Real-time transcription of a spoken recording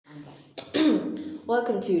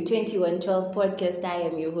Welcome to 2112 Podcast. I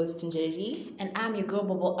am your host, Njeri. And I'm your girl,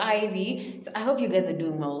 Bobo Ivy. So I hope you guys are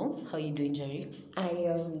doing well. How are you doing, Jerry? I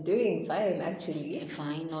am doing fine, actually.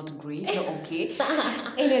 Fine, not great, but okay.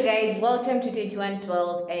 Anyway, guys, welcome to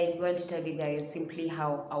 2112. And we want to tell you guys simply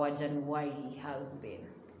how our January has been.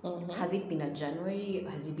 Mm-hmm. Has it been a January?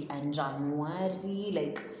 Has it been a January?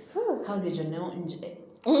 Like, how's your January?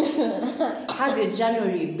 How's your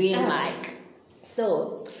January been like?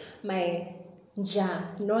 So, my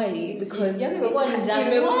January, because imekuwa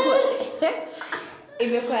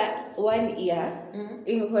 1 year,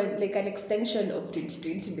 imekuwa like an extension of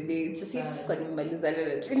 2020 minutes. See if sikuwa nimemalizana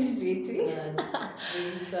na 2020.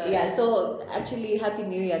 Yeah, so actually happy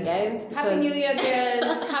new year, guys. Happy new year,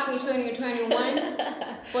 girls. Happy 2021.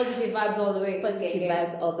 Positive vibes all the way. Positive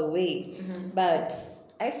vibes all the way. Mm-hmm. But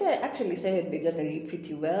I actually started my January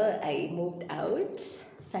pretty well. I moved out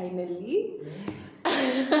finally.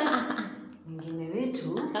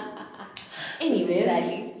 Anyways,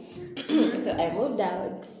 so I moved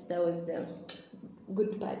out. That was the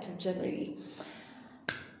good part of January.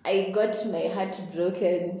 I got my heart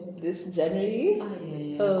broken this January. And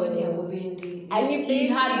he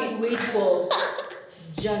had to wait for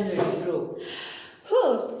January, bro.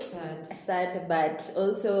 Sad, but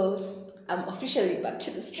also I'm officially back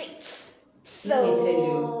to the streets. So let me tell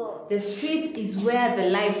you, the streets is where the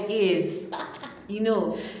life is. You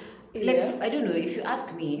know, like I don't know. If you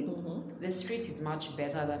ask me, the streets is much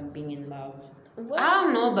better than being in love. What? I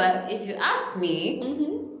don't know, but if you ask me,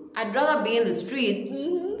 I'd rather be in the streets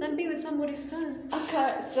than be with somebody's son.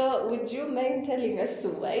 Okay, so would you mind telling us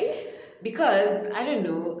why? Because I don't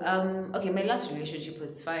know. Okay, my last relationship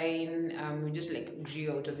was fine. We just like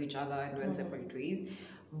grew out of each other and went separate ways.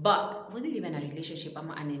 But was it even a relationship?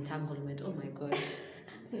 An entanglement? Oh my god.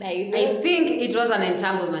 Nice. I think it was an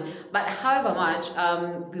entanglement. But however much,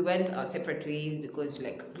 we went our separate ways because we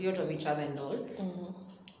like grew out of each other and all.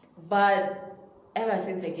 But ever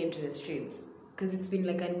since I came to the streets, because it's been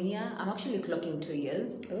like a year, I'm actually clocking 2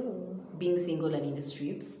 years. Being single and in the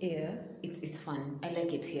streets. Yeah. It's fun. I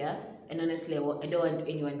like it here. And honestly, I don't want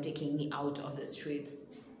anyone taking me out of the streets.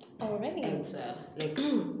 Alright. And like,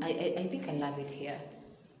 I think I love it here.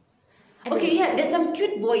 Okay, yeah, there's some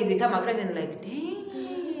cute boys you come across and like,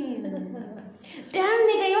 damn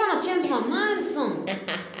nigga, you wanna change my mind soon.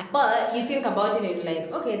 But you think about it and you're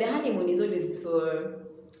like, okay, the honeymoon is always for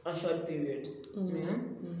a short period.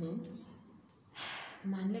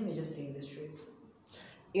 Man, let me just stay in the streets.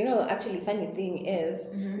 You know, actually, funny thing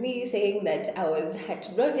is, me saying that I was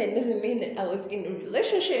heartbroken doesn't mean that I was in a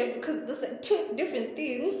relationship, because those are two different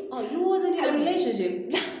things. Oh, you wasn't in a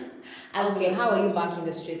relationship? Okay, how are you back in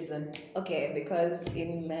the streets then? Okay, because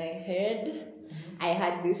in my head, I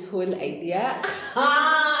had this whole idea.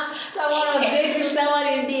 Someone was dating someone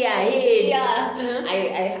in their head. Yeah.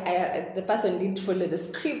 I the person didn't follow the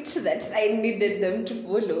script that I needed them to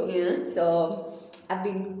follow. Yeah. So I've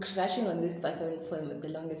been crushing on this person for the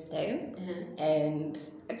longest time. And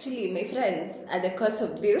actually, my friends are the cause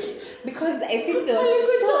of this, because I think they were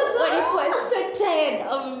so tired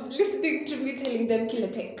of listening to me telling them, killer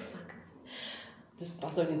tech. This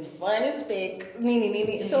person is fun, it's fake.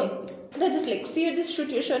 So they're just like, see, just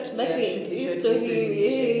shoot your shot, but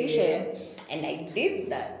share. And I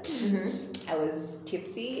did that. I was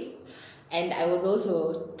tipsy, and I was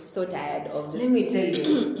also so tired of just. Let me tell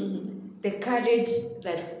you, the courage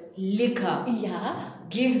that liquor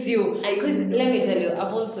gives you. Because let me tell you,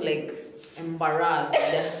 I've also like embarrassed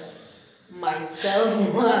myself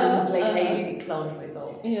once. Like I really clowned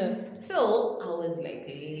myself. Yeah. So I was like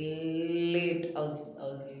late. I was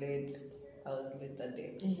late that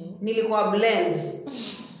day. Nilikuwa blend.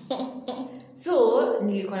 So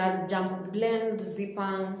nilikuwa na jump blend,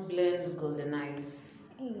 zipang, blend, golden eyes.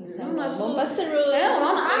 It's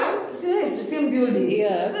the same building.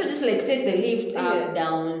 Yeah. So just like take the lift up,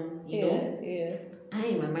 down, you know. Yeah. And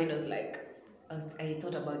in my mind was like, I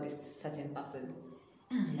thought about this certain person.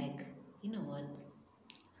 And I was like, you know what?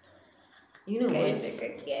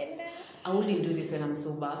 I wouldn't do this when I'm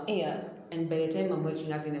sober. Yeah. And by the time I'm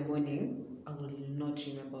waking up in the morning, I will not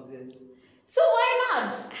remember this. So why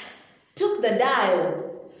not? Took the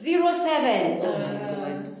dial 07. Oh my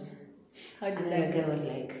god. And then the guy was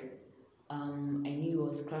like, I knew he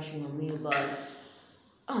was crashing on me, but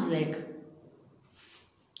I was like,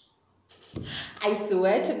 I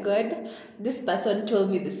swear to God, this person told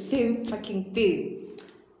me the same fucking thing.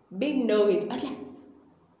 Being knowing. I was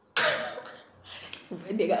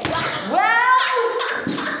like, well,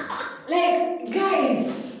 like, guys,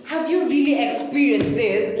 have you really experienced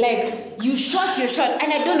this? Like, you shot your shot, and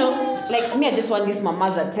I don't know, like, me, I just want this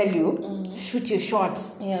mamaza tell you, shoot your shot.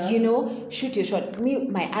 Yeah. You know, shoot your shot.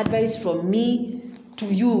 My advice from me to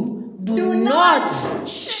you: do not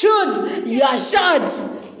shoot your shots.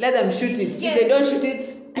 Let them shoot it. Yes. If they don't shoot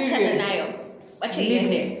it, period.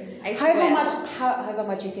 Leave it. However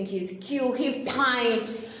much you think he's cute, he's fine,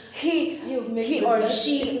 he or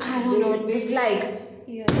she, I don't know, just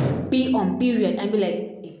like be on period and be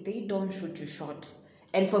like, if they don't shoot your shot.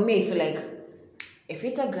 And for me, I feel like if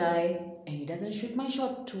it's a guy and he doesn't shoot my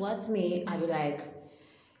shot towards me, I'll be like,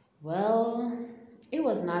 well, it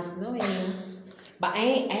was nice knowing you. But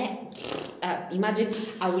imagine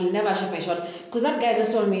I will never shoot my shot. Because that guy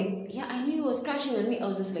just told me, yeah, I knew he was crashing on me. I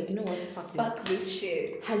was just like, you know what, fuck this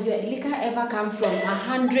shit. Has your liquor ever come from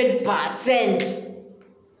 100%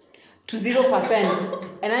 to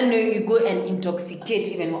 0%? And I know you go and intoxicate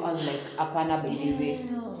even more. I was like, apana baby.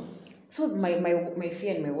 So my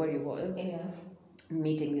fear and my worry was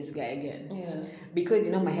meeting this guy again. Yeah. Because,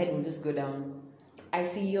 you know, my head will just go down. I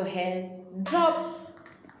see your head drop.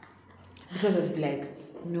 Because I was like,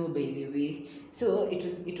 no baby. So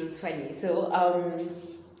it was funny. So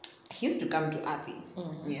he used to come to Athi.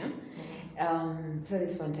 Mm-hmm. Yeah. Mm-hmm. So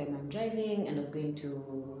this one time I'm driving and I was going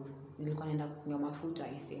to Mafuta,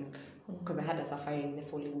 I think, because I had a safari the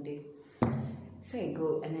following day. So I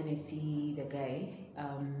go and then I see the guy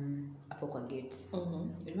hapo kwa gate.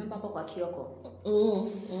 Mm-hmm. Remember hapo kwa Kioko?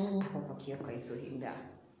 Mm-hmm. Hapo kwa Kioko, I saw him there.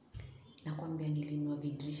 Nakwambia nilinua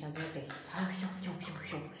vidrisha zote.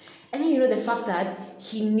 And then, you know, the fact that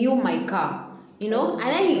he knew my car, you know, and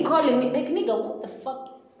then he calling me like, nigga, what the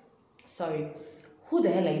fuck? Sorry, who the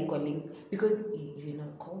hell are you calling? Because you're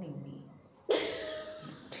not calling me.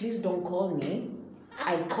 Please don't call me.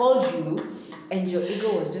 I called you and your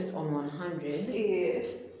ego was just on 100. Yeah.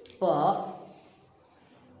 But,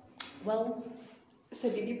 well. So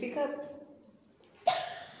did you pick up?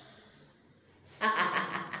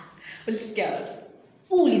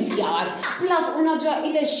 Ulisikia plus unajua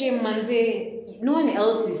ile shame manze, no one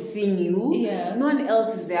else is seeing you, no one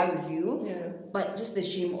else is there with you, but just the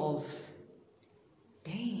shame of,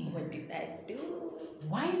 dang, what did I do?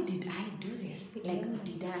 Why did I do this? Like,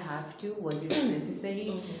 did I have to? Was it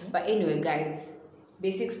necessary? But anyway, guys,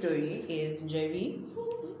 basic story is Jerry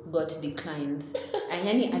got declined and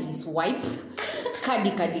yani aliswipe kadi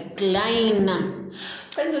decline.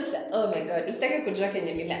 Oh my god, usitake kujua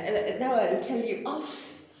kenye nila. Now I'll tell you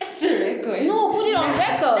off the record. No, put it on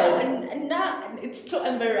record. Now it's too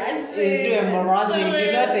embarrassing. It's too embarrassing.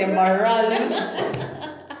 Do not embarrass.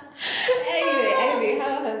 Anyway,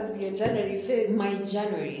 how has your January been? My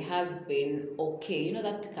January has been okay. You know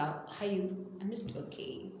that how you? I'm just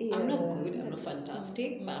okay. Yeah. I'm not good. I'm not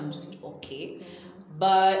fantastic, but I'm just okay.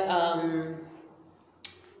 But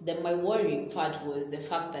my worrying part was the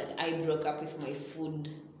fact that I broke up with my food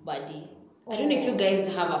buddy. I don't know if you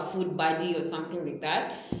guys have a food buddy or something like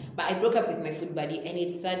that, but I broke up with my food buddy, and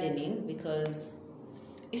it's saddening because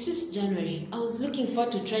it's just January. I was looking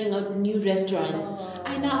forward to trying out new restaurants.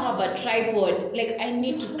 I now have a tripod. Like, I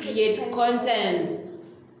need to create content.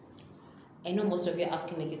 I know most of you are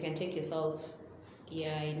asking, like, you can take yourself.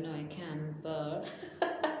 Yeah, I know I can, but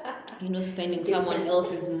you know, spending someone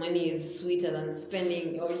else's money is sweeter than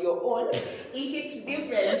spending your own. It hits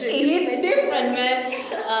different. It hits different, man.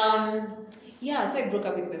 Yeah, so I broke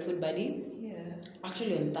up with my food buddy. Yeah.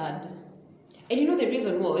 Actually on third. And you know the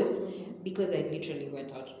reason was because I literally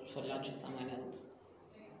went out for lunch with someone else.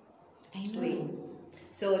 I know. Wait.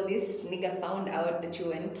 So this nigga found out that you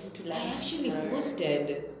went to lunch? I actually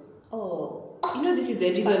posted. Oh. You know, this is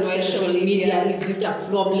the reason why social media is just a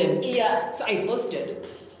problem. Yeah. So I posted.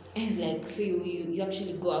 And it's like, so you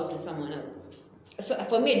actually go out with someone else. So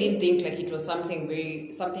for me, I didn't think like it was something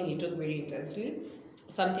he took very intensely.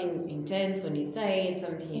 Something intense on his side,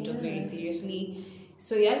 something he took very seriously.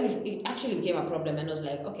 So yeah, it actually became a problem, and I was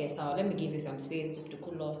like, okay, so let me give you some space just to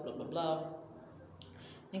cool off, blah, blah, blah.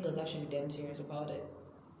 Nigga was actually damn serious about it.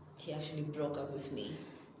 He actually broke up with me.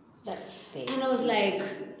 That's fake. And I was like,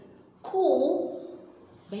 cool.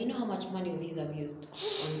 But you know how much money of his I've used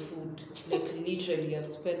on food? Like, literally, I've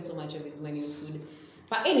spent so much of his money on food.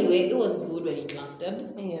 But anyway, it was good when it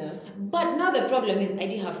lasted. Yeah. But now the problem is I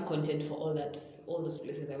didn't have content for all those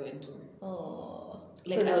places I went to. Oh.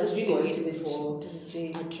 Like, so I was really waiting for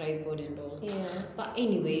a tripod and all. Yeah. But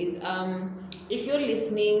anyways, if you're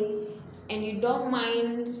listening and you don't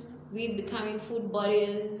mind we becoming food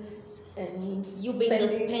buddies and you being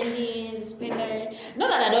the spender.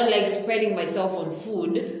 Not that I don't like spending myself on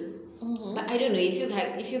food, but I don't know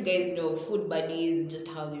if you guys know food buddies, just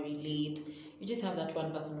how they relate. You just have that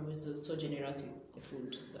one person who is so generous with the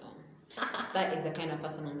food. So That is the kind of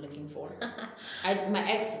person I'm looking for.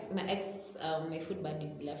 My food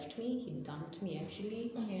buddy left me. He dumped me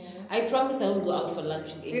actually. Yeah. I promise I won't go out for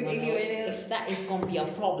lunch with anyone else. If that is gonna be a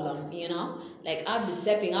problem, like I'll be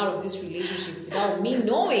stepping out of this relationship without me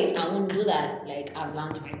knowing. I won't do that. Like I've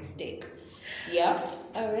learned my mistake. Yeah.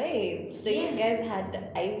 All right. So you guys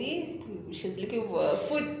had Ivy. She's looking for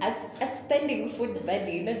a spending food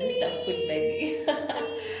buddy, not just a food buddy.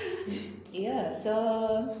 Yeah.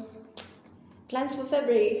 So plans for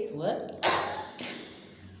February. What?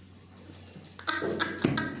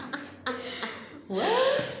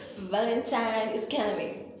 What? Valentine is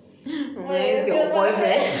coming. Where's your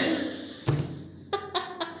boyfriend?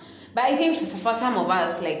 But I think for some of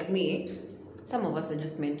us, like me, some of us are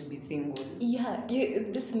just meant to be single. Yeah,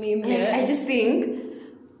 this meme. Like, I just think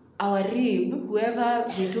our rib, whoever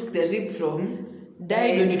we took the rib from,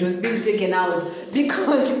 died when it was being taken out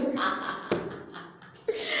because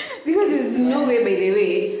there's no way, by the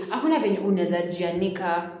way, hakuna venye unaweza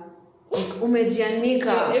jianika,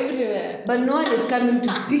 umejianika everywhere, but no one is coming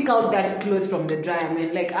to pick out that cloth from the dryer.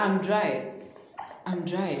 Man, like I'm dry,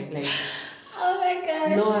 like oh my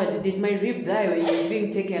god, Lord, did my rib die when it was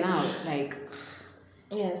being taken out? Like,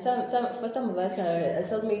 yeah, for some of us our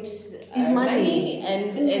soulmates are money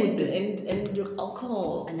and food and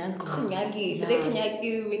alcohol and alcohol. Konyagi. Yeah. But then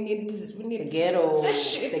konyagi we need the ghetto.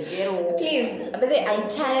 Please, but then I'm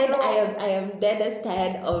tired. I am dead as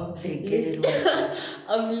tired of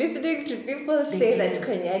of listening to people say that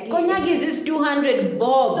Konyagi is just 200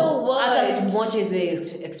 bob. So what? Other smocha is very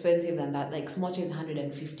expensive than that. Like smocha is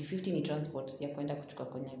 150 ni transport ya kwenda kuchukua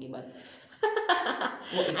konyagi basi.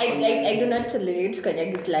 I do not tolerate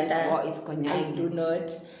konyagi slander. What is konyagi? I do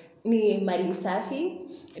not. Ni mali safi.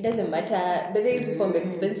 It doesn't matter. But then it's from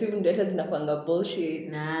expensive and data zinakuanga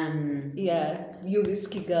bullshit. Yeah, you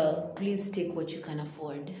whiskey girl. Please take what you can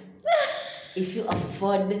afford. If you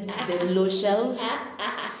afford the low shelf,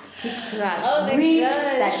 stick to that. Oh my Breathe gosh.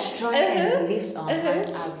 that try and lift our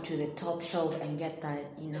hand up to the top shelf and get that,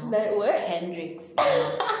 That what? Hendrix.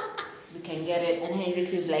 We can get it. And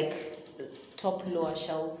Hendrix is like top lower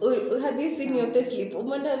shelf. Have you seen your pay slip?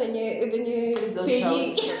 Please don't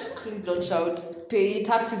shout. Please don't shout. Pay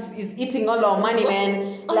tax is eating all our money,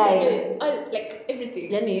 man. Like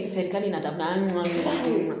everything. Yani serikali inatafuna.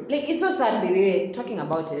 Like it's so sad, by the way, talking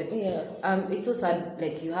about it. Yeah. It's so sad.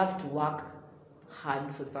 Like you have to work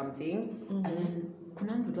hard for something, and then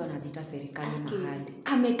kuna mtu tu anajiita serikali mahali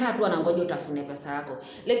amekaa tu anangoja utafune pesa yako.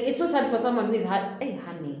 Like it's so sad for someone who is hard. Hey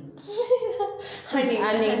honey. Honey,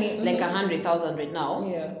 like 100,000 right now.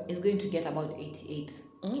 Yeah. Is going to get about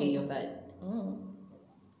 88k of that.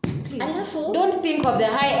 Please, don't think of the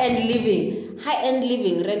high-end living. High-end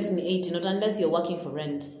living rents in 80, not unless you're working for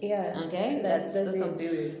rent. Yeah. Okay? That's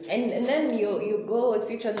it. And then you go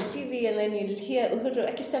switch on the TV and then you'll hear Uhuru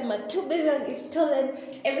akisema 2 billion is stolen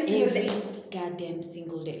every single day. Goddamn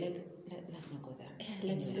single day. Like, let's not go there.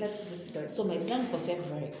 Yeah, let's just do it. So my plan for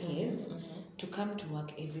February is to come to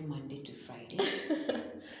work every Monday to Friday.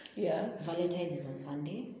 Yeah. Valentine's is on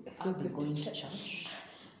Sunday. I'll be going to church.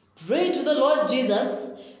 Pray to the Lord Jesus.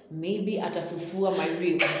 Maybe atafufua my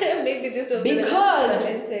rib. Maybe this will because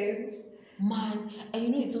be Valentine's. Man,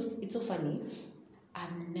 and it's so funny.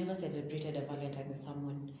 I've never celebrated a Valentine with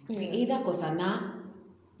someone. Yeah. We either kosana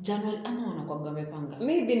January ama wanakuwa wamepanga.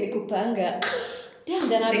 Maybe ni kupanga. Damn,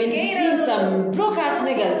 then I've been seeing some broke ass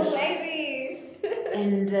niggas.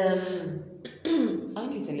 And I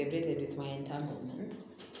only celebrated with my entanglement.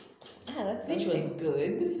 Which was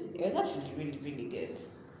good. It was actually really, really good.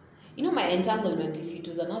 My entanglement, if it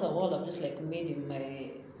was another wall, I've just like made him my...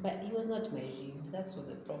 But he was not my rib. That's what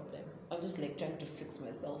the problem. I was just like trying to fix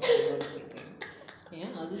myself. Yeah,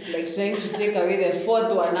 I was just like trying to take away the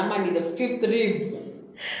fourth one. I'm only the fifth rib.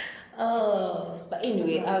 Oh. But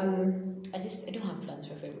anyway, I don't have plans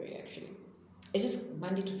for February actually. It's just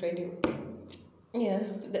Monday to Friday. Yeah.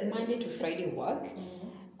 Monday to Friday work.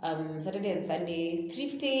 Saturday and Sunday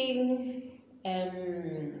thrifting.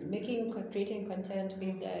 Creating content for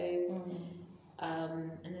you guys,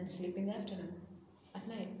 and then sleep in the afternoon, at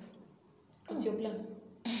night. What's your plan?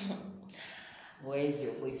 Where's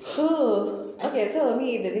your boyfriend? Okay, so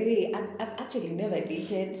me, I've actually never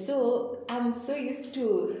dated, so I'm so used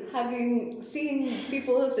to seeing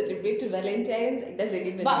people celebrate Valentine's. It doesn't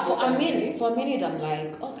even. But for a minute, I'm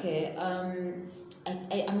like, okay,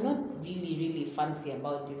 I'm not really fancy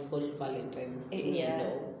about this whole Valentine's thing. Yeah.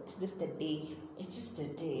 It's just a day. It's just a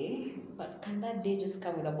day, but can that day just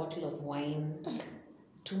come with a bottle of wine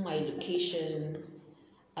to my location?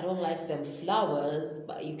 I don't like them flowers,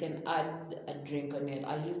 but you can add a drink on it.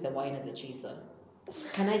 I'll use the wine as a chaser.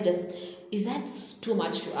 Can I just... Is that too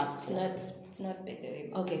much to ask for? It's not big,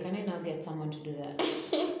 baby. Okay, can I now get someone to do that?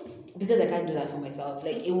 Because I can't do that for myself.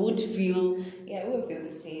 Like, it would feel... Yeah, it won't feel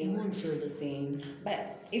the same. It won't feel the same.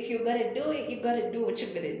 But if you gotta do it, you gotta do what you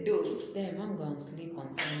gotta do. Damn, I'm going to sleep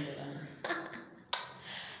on Sunday.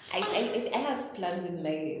 I have plans with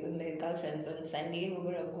my girlfriends on Sunday.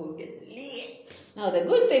 We're gonna go get lit. Now, the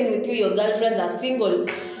good thing with you, your girlfriends are single.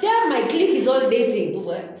 Damn, my clique is all dating.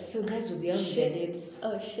 What? So guys will be out with their dates.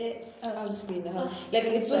 Oh shit. I'll just be in the house. Like,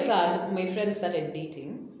 it's so sad. My friends started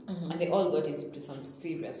dating. And they all got into some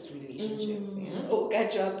serious relationships. Yeah. Oh,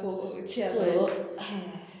 catch up. Oh, chill. So,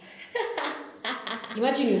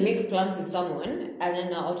 imagine you make plans with someone, and then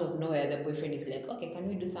now out of nowhere, the boyfriend is like, okay, can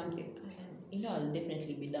we do something? You know, I'll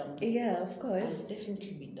definitely be dumped. Yeah, of course. I'll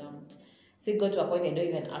definitely be dumped. So it got to a point I don't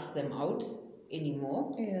even ask them out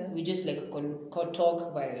anymore. Yeah. We just like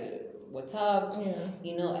talk by WhatsApp. Yeah.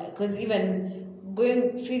 You know, because even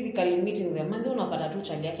going physically meeting them, manze unapata tu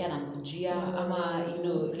chali yake anamkujia ama, you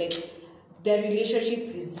know, like their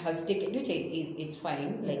relationship has taken, which it's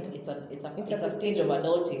fine. Like it's a stage of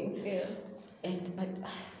adulting. Yeah. But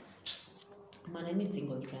man, I need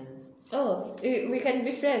single friends. Oh, we can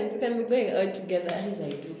be friends. We can be going out together. Yes, I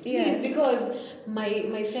do. Yeah. Please, because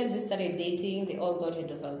my friends just started dating. They all got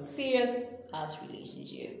into some serious ass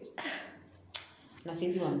relationships. Na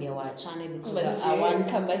sisi wambia waachane because I want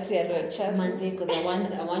manze, because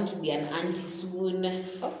I want to be an auntie soon.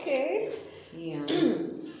 Okay. Yeah.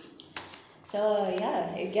 So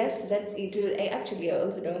yeah, I guess that's it. I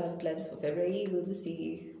also don't have plans for February. We'll just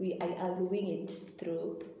see. I'll wing it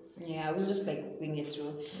through. Yeah, we'll just like wing it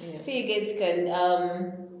through. Yeah. So you guys can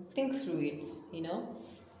think through it, you know?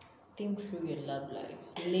 Think through your love life.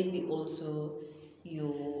 Maybe also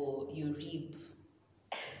your rib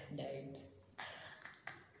died.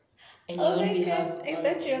 And you only have... I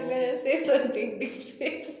thought you were gonna say something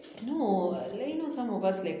different. No, like, you know, some of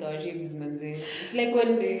us like our ribs, manze. It's like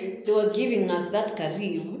when they were giving us that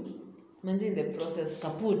karib, manze, in the process,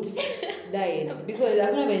 kaput, died. Because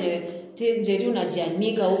hakuna venye Njeri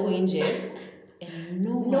unajianika huku nje, and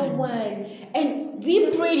no one. And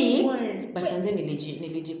be pretty. But manze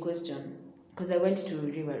niliji question. Because I went to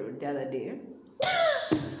River Road the other day.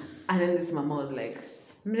 And then this mama was like,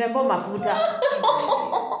 mrembo mafuta.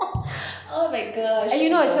 Oh my gosh. And you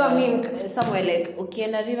know, I saw a meme somewhere like,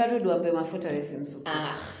 ukienda River Road wambe mafuta wesi msuku.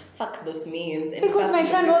 Fuck those memes. Because my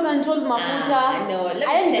friend wasn't told mafuta. No,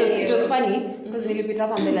 let me tell you. It was funny. Because nilipita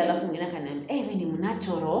hapa mbele alafu mwingine akaniambia, "Eh, wewe ni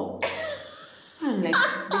mnachoro." I'm like,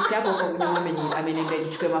 this yako kwa mwenye ameniambia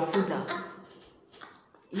nichukue mafuta.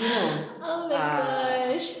 You know. Oh my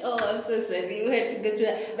gosh. Oh, I'm so sorry. We had to go through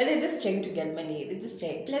that. But they're just trying to get money. They're just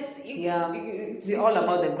trying. Plus, it's all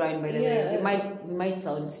about the grind, by the way. We might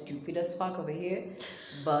sound stupid as fuck over here,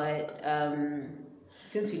 but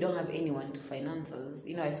since we don't have anyone to finance us,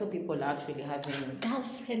 you know, I saw people actually having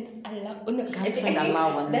girlfriend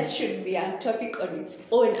allowance. That should be a topic on its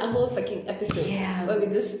own. A whole fucking episode. Yeah. Where we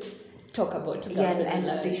just talk about girlfriend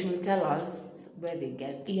allowance. They should tell us where they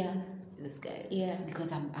get. Yeah. This guy. Yeah.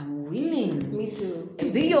 Because I'm willing. Me too.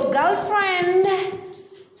 To be your girlfriend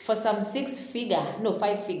for some 5-figure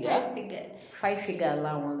 5-figure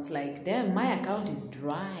allowance. Like, damn, my account is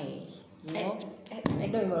dry. You know? I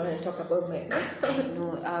don't even want to talk about my account.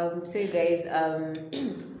 No. So you guys,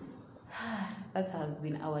 that has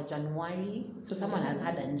been our January. So someone has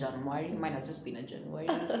had a January. Mine has just been a January.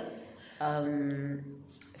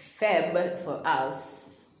 Feb for us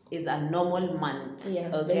is a normal month.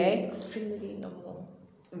 Yeah. Okay. Extremely normal.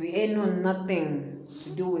 We ain't know nothing to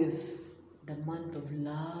do with the month of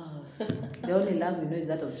love. The only love we know is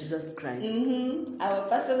that of Jesus Christ. Mm-hmm. Our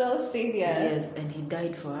personal savior. Yes, and he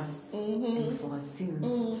died for us and for our sins.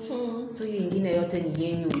 So you ingine yote ni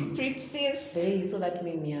yenyu. Princess. But you saw that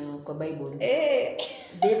meme ya kwa Bible. Hey.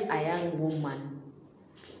 Date a young woman,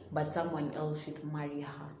 but someone else should marry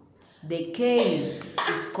her. The cane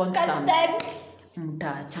is constant.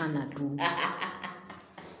 Mtaachana tu.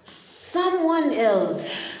 Someone else.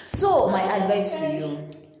 So my advice to you,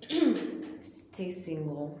 stay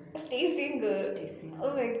single. Stay single.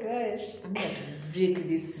 Oh my gosh. I'm gonna break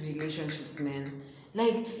these relationships, man.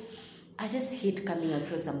 Like, I just hate coming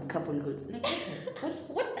across some couple girls. Like,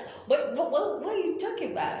 what are you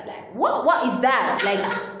talking about? Like, what is that?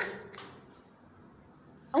 Like,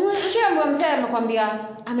 I'm saying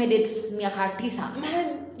amekwambia amedate miaka 9.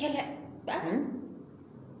 Man, yala.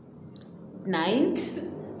 9.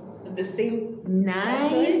 The same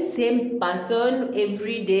 9 same person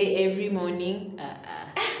every day, every morning.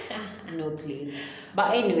 No, please.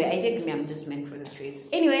 But anyway, I think I'm just meant for the streets.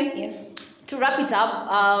 Anyway, To wrap it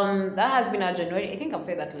up, that has been our January. I think I've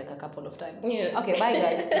said that like a couple of times. Yeah. Okay, bye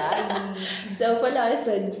guys. Bye. So follow us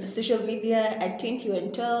on social media at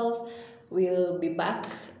 2112. We'll be back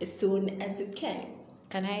as soon as we can.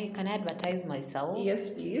 Can I advertise myself? Yes,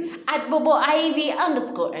 please. At Bobo Ivy _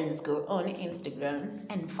 on Instagram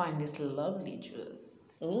and find this lovely juice.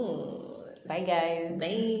 Ooh. Bye guys.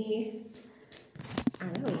 Bye.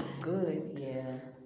 That was good. Yeah.